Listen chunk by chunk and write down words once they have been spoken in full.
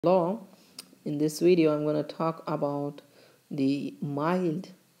Hello, in this video I'm going to talk about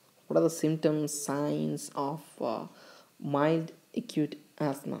what are the symptoms, signs of mild acute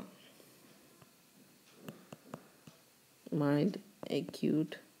asthma. Mild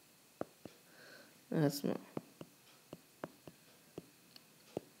acute asthma.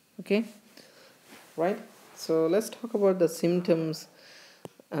 Okay, right? So let's talk about the symptoms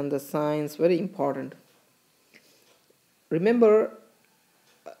and the signs, very important. Remember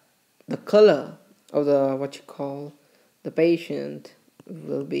the color of the patient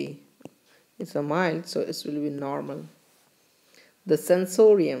will be, it's a mild, so it will be normal. The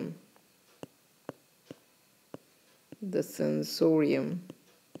sensorium, I'm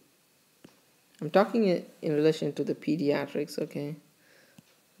talking in relation to the pediatrics, okay?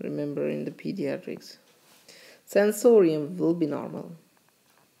 Remember, in the pediatrics, sensorium will be normal,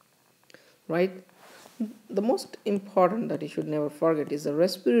 right? The most important that you should never forget is the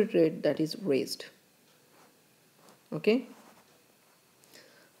respiratory rate that is raised, okay?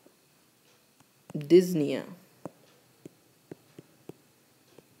 Dyspnea,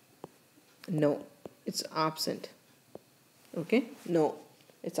 no, it's absent, okay? No,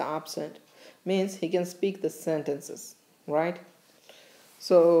 it's absent, means he can speak the sentences, right?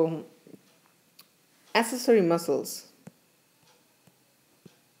 So accessory muscles,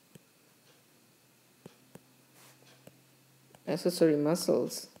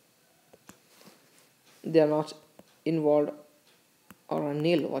 they are not involved or a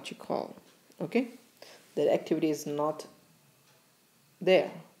nil, okay? Their activity is not there,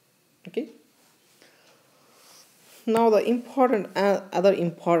 okay? Now the other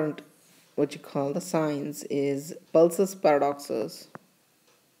important the signs is pulsus paradoxus,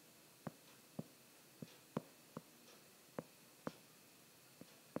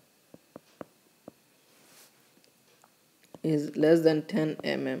 is less than 10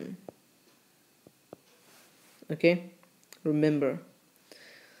 mm, okay? Remember,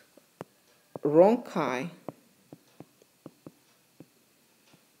 rhonchi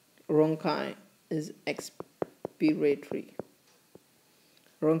is expiratory.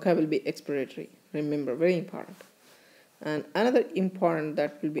 Rhonchi will be expiratory, remember, very important. And another important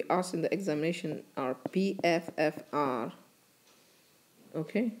that will be asked in the examination are PFFR,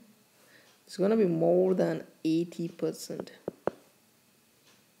 okay? It's going to be more than 80%.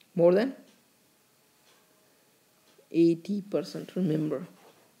 More than 80%, remember,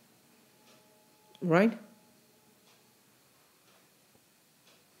 right?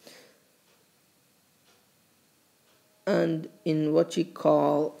 And in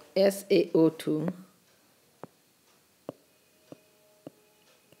SaO2,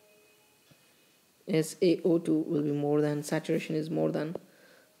 will be more than, saturation is more than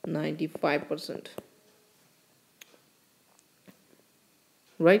 95%,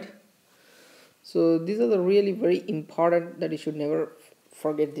 right? So these are the really very important that you should never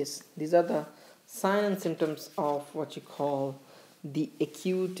forget this. These are the signs and symptoms of the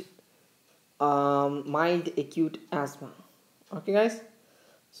acute mild acute asthma. Okay guys,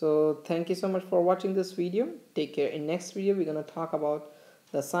 so thank you so much for watching this video. Take care. In next video we're going to talk about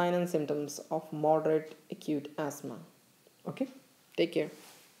the signs and symptoms of moderate acute asthma. Okay, take care.